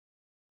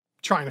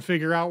Trying to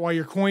figure out why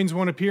your coins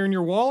won't appear in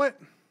your wallet?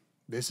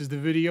 This is the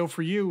video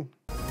for you.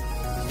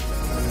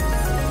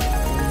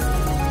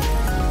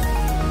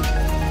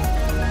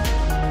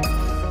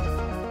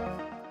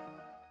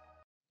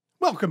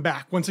 Welcome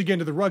back once again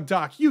to the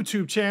RugDoc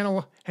YouTube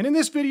channel, and in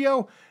this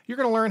video, you're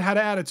going to learn how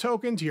to add a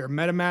token to your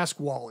MetaMask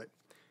wallet.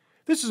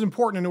 This is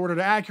important in order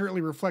to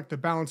accurately reflect the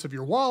balance of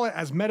your wallet,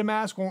 as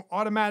MetaMask won't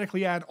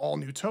automatically add all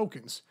new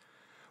tokens.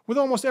 With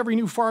almost every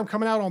new farm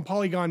coming out on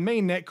Polygon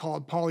mainnet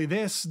called Poly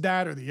this,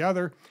 that, or the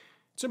other,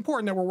 it's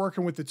important that we're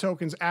working with the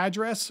token's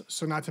address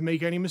so not to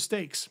make any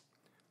mistakes.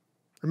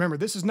 Remember,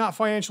 this is not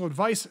financial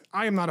advice.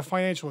 I am not a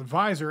financial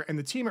advisor, and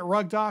the team at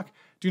RugDoc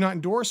do not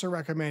endorse or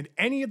recommend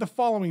any of the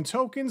following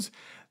tokens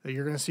that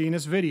you're going to see in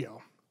this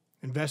video.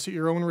 Invest at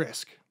your own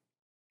risk.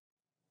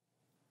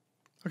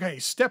 Okay,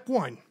 step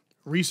 1,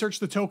 research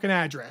the token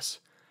address.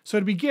 So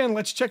to begin,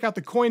 let's check out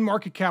the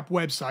CoinMarketCap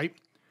website.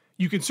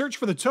 You can search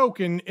for the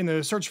token in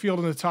the search field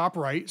in the top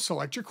right,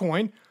 select your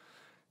coin.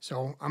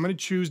 So I'm going to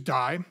choose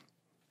DAI.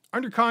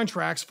 Under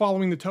contracts,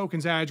 following the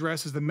token's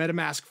address is the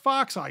MetaMask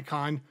Fox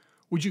icon,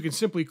 which you can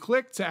simply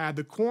click to add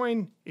the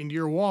coin into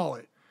your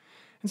wallet.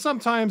 And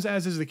sometimes,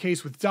 as is the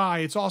case with DAI,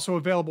 it's also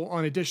available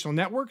on additional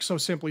networks, so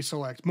simply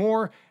select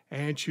more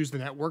and choose the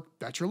network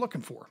that you're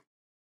looking for.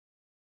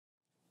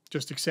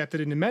 Just accept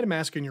it into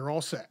MetaMask and you're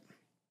all set.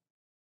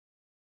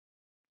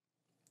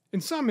 In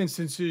some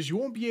instances, you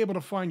won't be able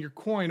to find your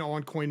coin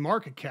on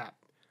CoinMarketCap.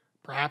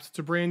 Perhaps it's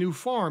a brand new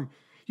farm.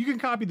 You can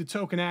copy the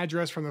token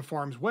address from the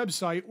farm's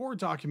website or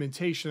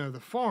documentation of the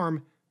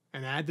farm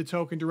and add the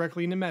token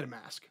directly into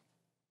MetaMask.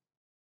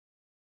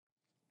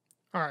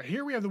 All right,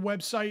 here we have the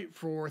website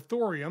for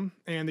Thorium,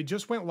 and they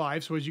just went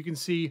live. So as you can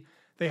see,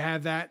 they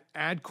have that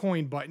Add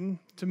Coin button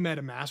to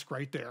MetaMask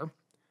right there.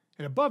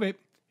 And above it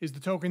is the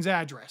token's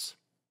address.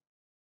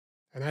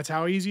 And that's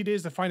how easy it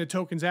is to find a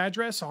token's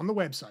address on the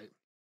website.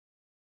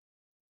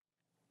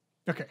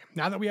 Okay,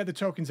 now that we have the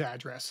token's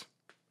address,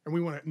 and we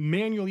want to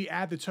manually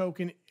add the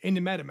token into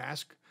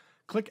MetaMask,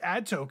 click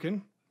Add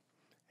Token,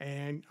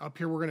 and up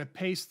here we're going to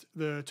paste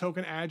the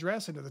token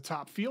address into the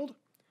top field,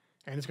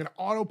 and it's going to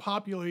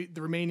auto-populate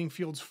the remaining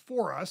fields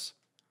for us.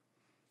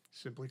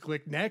 Simply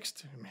click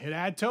Next and hit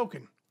Add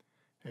Token,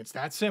 and it's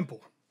that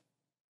simple.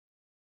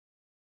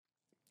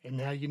 And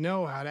now you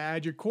know how to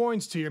add your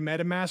coins to your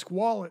MetaMask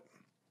wallet.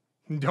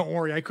 And don't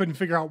worry, I couldn't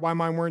figure out why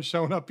mine weren't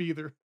showing up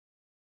either.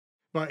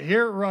 But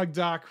here at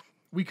RugDoc,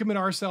 we commit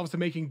ourselves to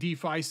making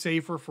DeFi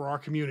safer for our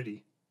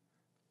community.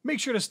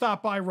 Make sure to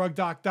stop by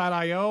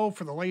rugdoc.io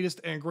for the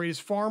latest and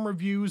greatest farm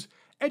reviews,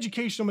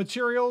 educational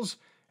materials,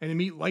 and to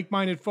meet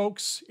like-minded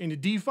folks into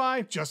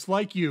DeFi just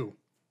like you.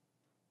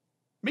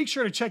 Make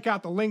sure to check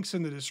out the links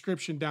in the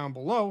description down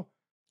below.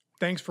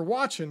 Thanks for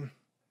watching,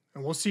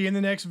 and we'll see you in the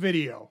next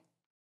video.